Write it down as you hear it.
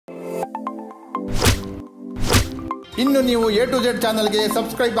ಇನ್ನು ನೀವು A2Z ಚಾನೆಲ್ಗೆ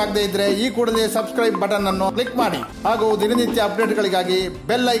ಸಬ್ಸ್ಕ್ರೈಬ್ ಆಗದೇ ಇದ್ರೆ ಈ ಕೂಡಲೇ ಸಬ್ಸ್ಕ್ರೈಬ್ ಬಟನ್ ಅನ್ನು ಕ್ಲಿಕ್ ಮಾಡಿ ಹಾಗೂ ದಿನನಿತ್ಯ ಅಪ್ಡೇಟ್ಗಳಿಗಾಗಿ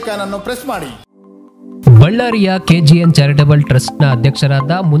ಬೆಲ್ ಐಕಾನ್ ಅನ್ನು ಪ್ರೆಸ್ ಮಾಡಿ. ಬಳ್ಳಾರಿಯ KGN ಚಾರಿಟಬಲ್ ಟ್ರಸ್ಟ್ನ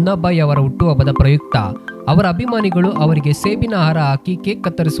ಅಧ್ಯಕ್ಷರಾದ ಮುನ್ನಾ ಭಾಯ್ ಅವರ ಹುಟ್ಟುಹಬ್ಬದ ಪ್ರಯುಕ್ತ ಅವರ ಅಭಿಮಾನಿಗಳು ಅವರಿಗೆ ಸೇಬಿನ ಹಾರ ಹಾಕಿ ಕೇಕ್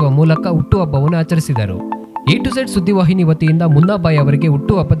ಕತ್ತರಿಸುವ ಮೂಲಕ ಹುಟ್ಟುಹಬ್ಬವನ್ನು ಆಚರಿಸಿದರು. A2Z ಸುದ್ದಿವಾಹಿನಿ ವತಿಯಿಂದ ಮುನ್ನಾ ಭಾಯ್ ಅವರಿಗೆ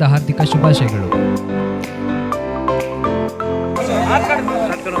ಹುಟ್ಟುಹಬ್ಬದ ಹಾರ್ದಿಕ ಶುಭಾಶಯಗಳು.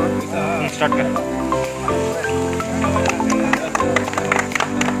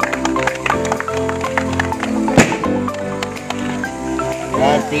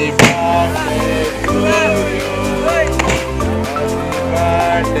 Happy birthday to you. Happy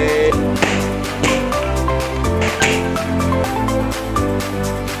birthday.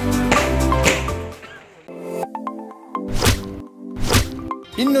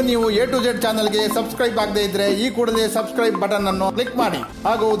 ಇನ್ನು ನೀವು A2Z ಚಾನೆಲ್ಗೆ ಸಬ್ಸ್ಕ್ರೈಬ್ ಆಗದೇ ಇದ್ರೆ ಈ ಕೂಡಲೇ ಸಬ್ಸ್ಕ್ರೈಬ್ ಬಟನ್ ಅನ್ನು ಕ್ಲಿಕ್ ಮಾಡಿ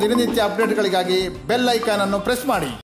ಹಾಗೂ ದಿನನಿತ್ಯ ಅಪ್ಡೇಟ್ಗಳಿಗಾಗಿ ಬೆಲ್ ಐಕಾನ್ ಅನ್ನು ಪ್ರೆಸ್ ಮಾಡಿ.